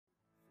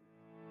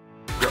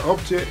The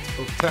object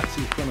of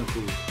Taxi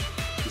Chronicles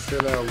is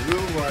to allow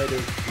real riders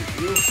with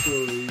real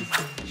stories,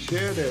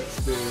 share their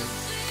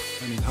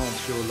experience and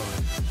enhance your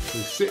life. So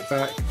sit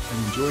back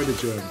and enjoy the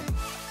journey.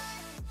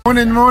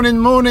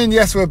 Morning.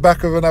 Yes, we're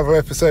back with another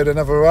episode,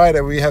 another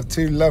rider. We have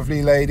two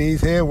lovely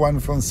ladies here,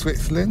 one from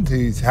Switzerland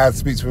who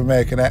speaks with an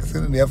American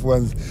accent, and the other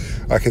one's,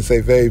 I can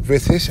say, very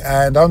British.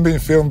 And I'm being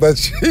filmed, but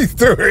she's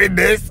doing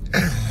this.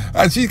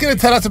 And she's going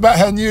to tell us about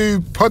her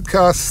new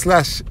podcast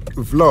slash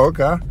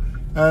vlog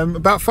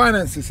about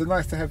finances. So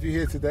nice to have you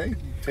here today.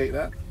 Take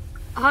that.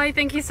 Hi,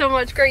 thank you so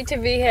much. Great to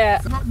be here.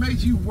 So what made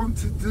you want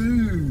to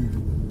do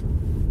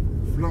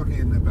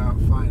vlogging about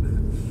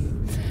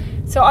finance?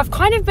 So I've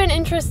kind of been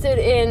interested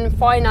in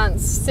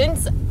finance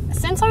since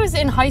I was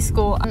in high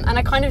school, and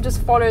I kind of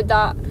just followed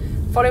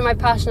my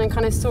passion and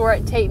kind of saw where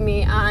it take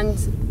me, and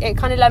it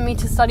kind of led me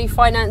to study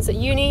finance at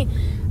uni.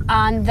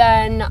 And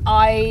then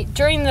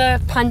during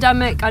the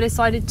pandemic, I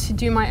decided to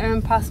do my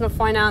own personal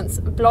finance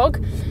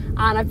blog,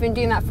 and I've been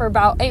doing that for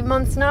about 8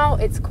 months now.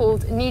 It's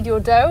called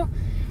Knead.your.dough,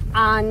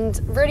 and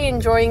really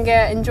enjoying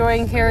it,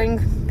 enjoying hearing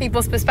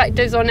people's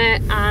perspectives on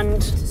it,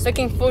 and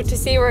looking forward to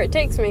see where it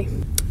takes me.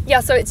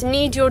 Yeah, so it's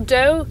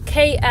Knead.your.dough,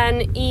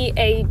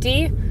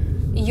 Knead,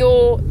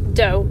 your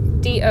dough,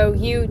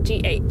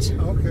 D-O-U-G-H.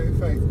 Okay,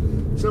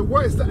 thanks. So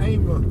what is the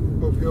aim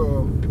of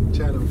your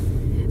channel?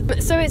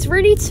 So it's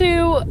really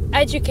to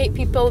educate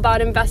people about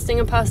investing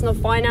in personal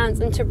finance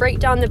and to break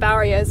down the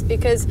barriers,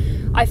 because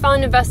I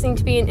found investing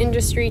to be an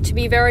industry to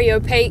be very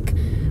opaque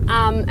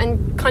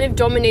and kind of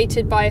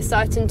dominated by a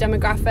certain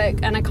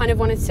demographic, and I kind of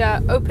wanted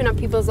to open up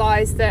people's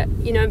eyes that,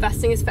 you know,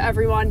 investing is for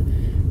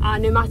everyone,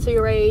 no matter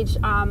your age,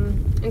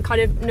 and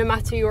kind of no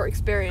matter your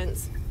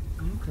experience.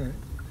 Okay.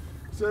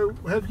 So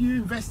have you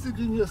invested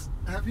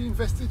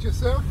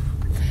yourself?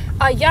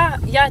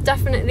 Yeah,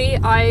 definitely.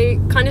 I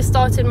kind of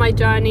started my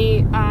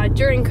journey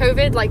during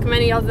COVID, like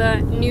many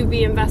other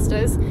newbie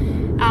investors.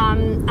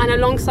 And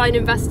alongside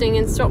investing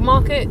in stock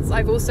markets,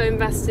 I've also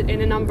invested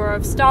in a number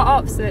of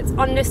startups. So it's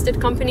unlisted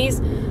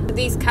companies.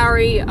 These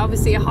carry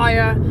obviously a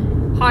higher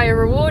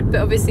reward,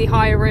 but obviously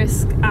higher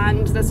risk.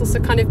 And that's also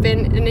kind of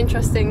been an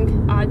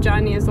interesting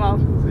journey as well.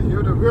 So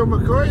you're the real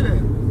McCoy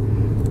then?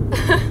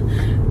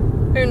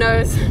 Who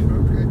knows?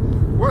 Okay.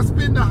 What's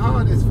been the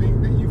hardest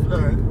thing that you've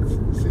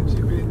learned since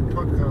you've been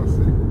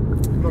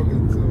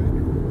vlogging, sorry?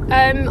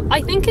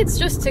 I think it's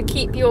just to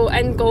keep your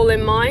end goal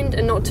in mind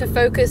and not to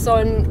focus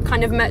on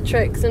kind of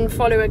metrics and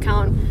follower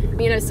count.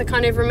 You know, so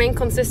kind of remain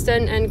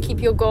consistent and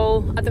keep your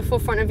goal at the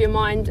forefront of your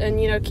mind,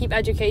 and, you know, keep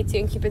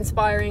educating, keep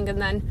inspiring,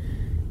 and then,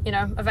 you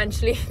know,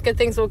 eventually good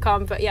things will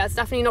come. But yeah, it's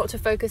definitely not to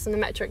focus on the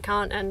metric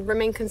count and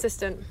remain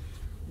consistent.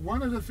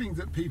 One of the things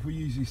that people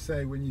usually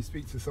say when you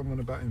speak to someone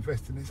about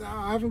investing is,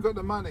 I haven't got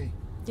the money.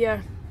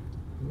 Yeah.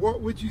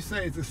 What would you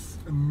say is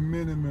a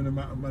minimum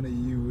amount of money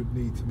you would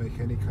need to make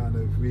any kind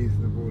of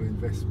reasonable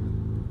investment?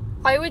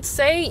 I would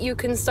say you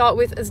can start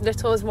with as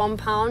little as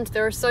 £1.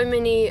 There are so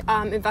many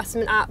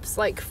investment apps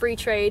like Free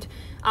Trade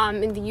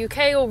in the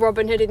UK or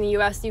Robinhood in the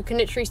US. You can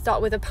literally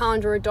start with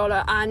 £1 or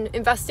 $1, and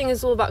investing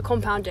is all about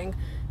compounding.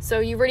 So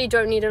you really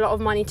don't need a lot of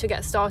money to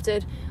get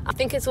started. I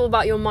think it's all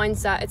about your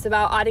mindset. It's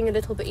about adding a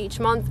little bit each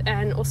month,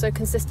 and also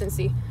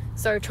consistency.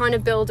 So trying to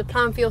build a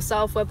plan for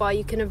yourself whereby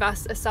you can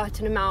invest a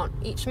certain amount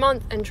each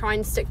month and try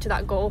and stick to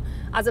that goal,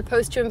 as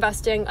opposed to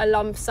investing a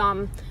lump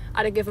sum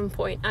at a given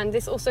point. And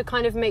this also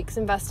kind of makes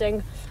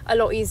investing a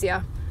lot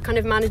easier, kind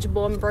of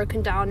manageable and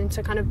broken down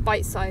into kind of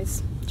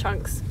bite-sized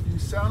chunks. You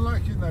sound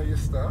like you know your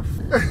stuff.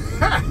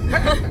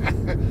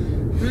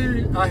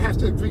 I have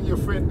to bring your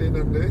friend in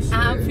on this.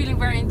 I'm feeling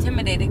very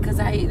intimidated because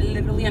I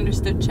literally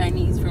understood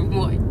Chinese from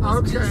what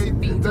was just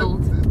being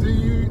told.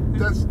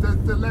 Does the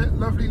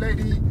lovely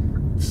lady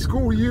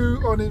school you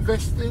on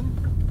investing?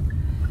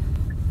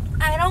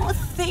 I don't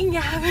think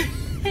I have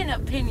an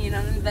opinion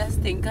on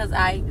investing because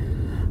I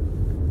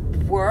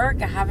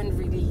work. I haven't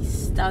really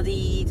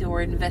studied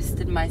or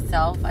invested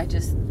myself. I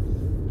just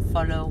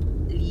follow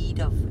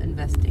lead of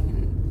investing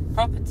in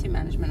property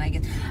management, I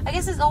guess. I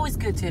guess it's always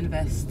good to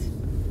invest.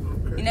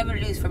 Okay. You never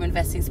lose from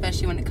investing,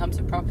 especially when it comes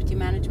to property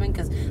management,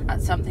 because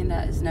that's something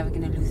that is never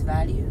going to lose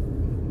value.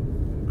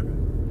 Okay.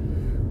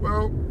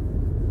 Well,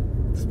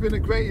 it's been a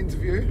great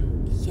interview.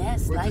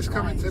 Yes, we're likewise. Just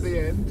coming to the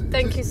end.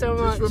 Thank you so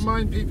much. Just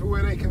remind people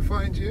where they can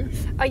find you.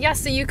 Yes,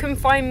 so you can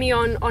find me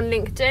on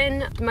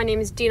LinkedIn. My name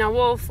is Dina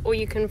Wolf, or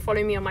you can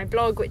follow me on my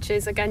blog, which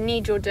is again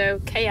Knead.your.dough,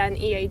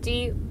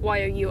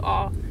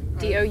 Knead.your.dough.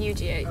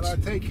 And I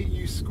take it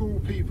you school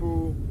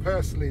people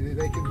personally, that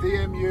they can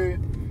DM you.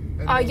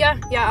 Yeah,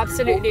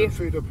 absolutely. Walk them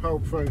through the whole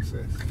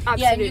process.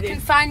 Absolutely. Yeah, you can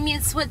find me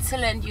in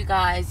Switzerland, you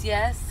guys.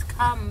 Yes,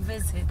 come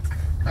visit.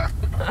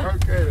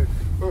 Okay then.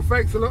 Well,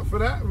 thanks a lot for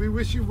that. We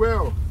wish you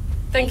well.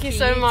 Thank you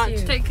so much.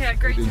 Too. Take care.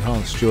 Great.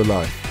 Enhanced your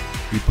life.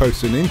 We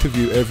post an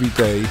interview every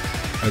day,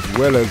 as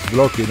well as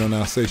vlogging on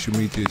our social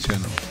media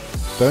channels.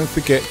 Don't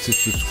forget to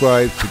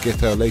subscribe to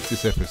get our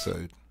latest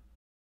episode.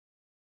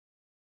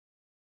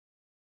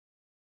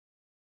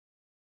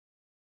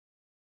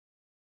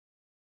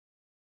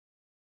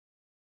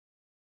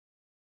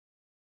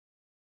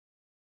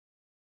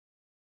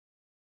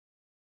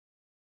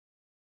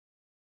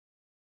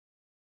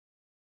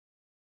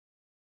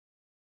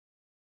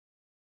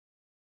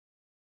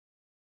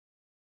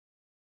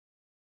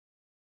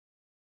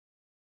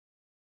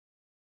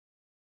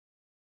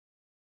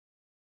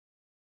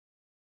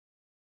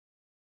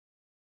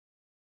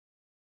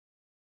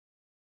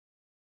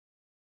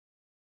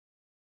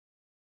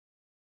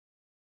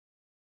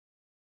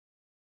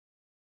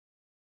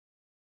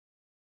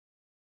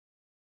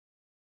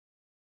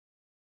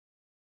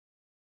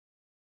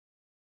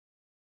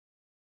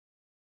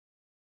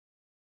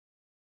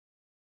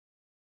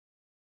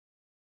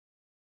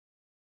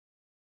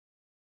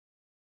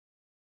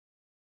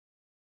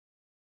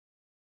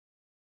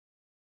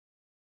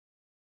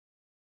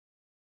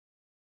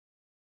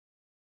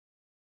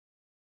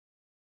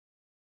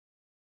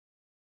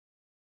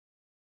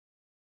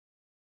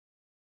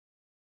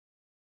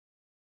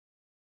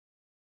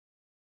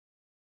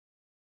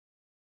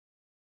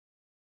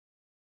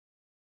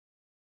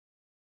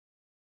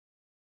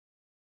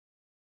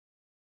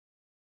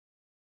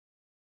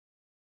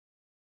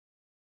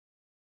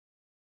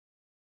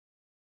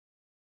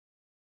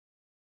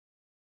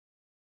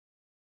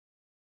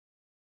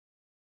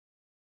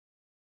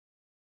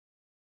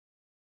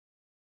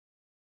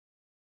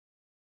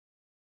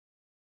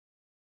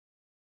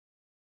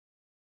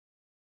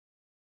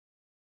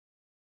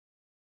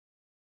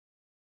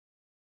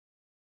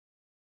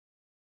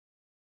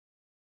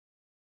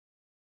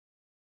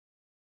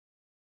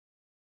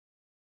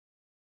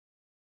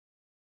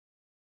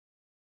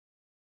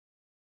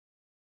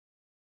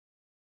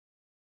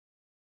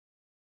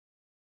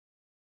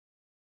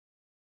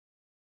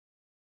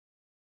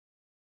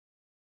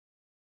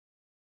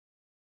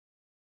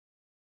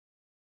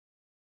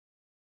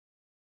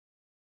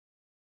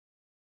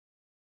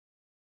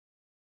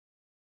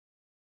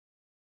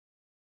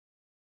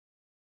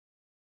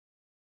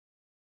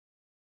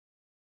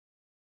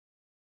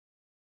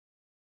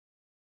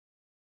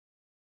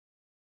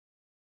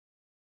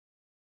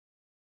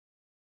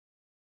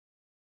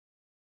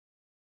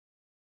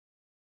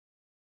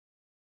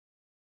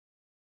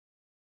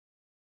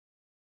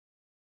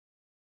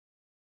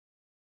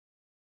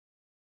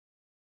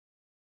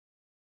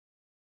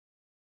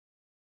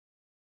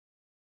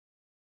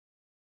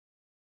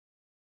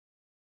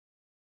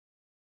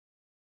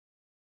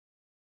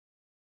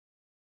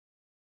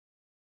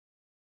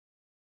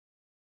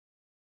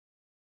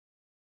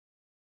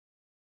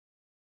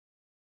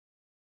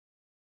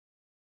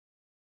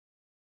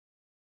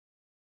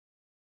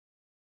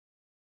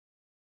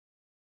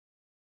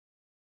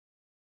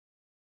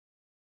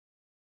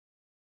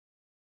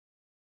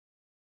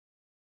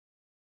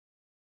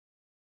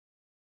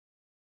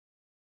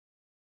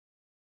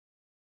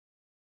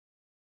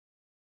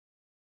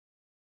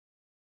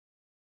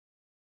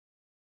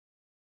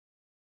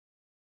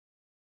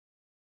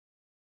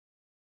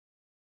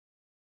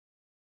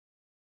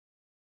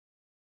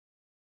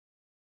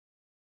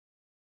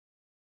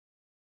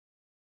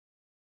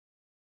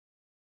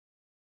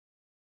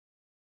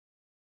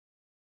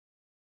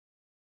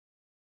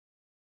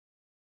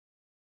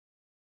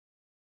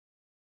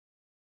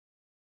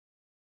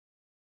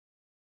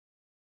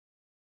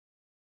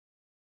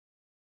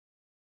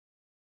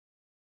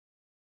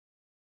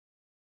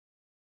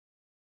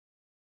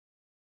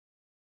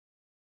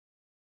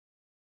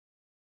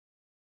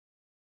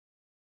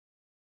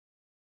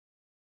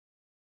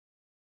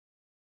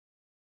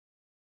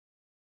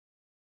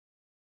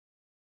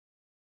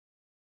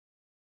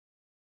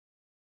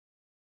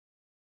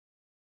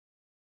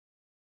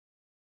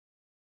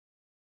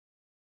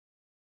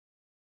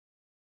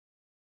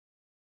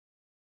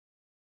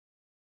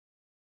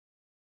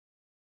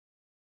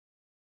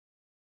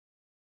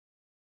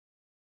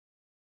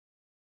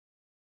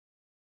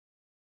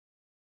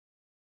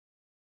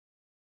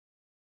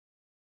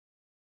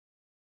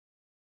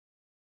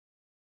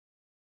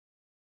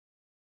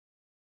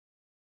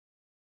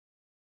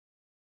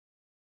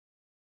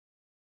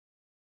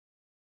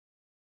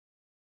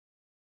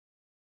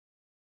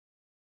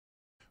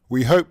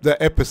 We hope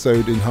that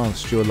episode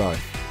enhanced your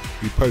life.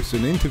 We post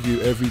an interview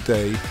every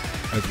day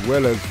as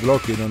well as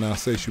vlogging on our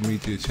social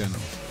media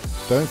channels.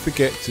 Don't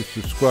forget to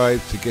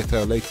subscribe to get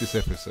our latest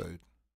episode.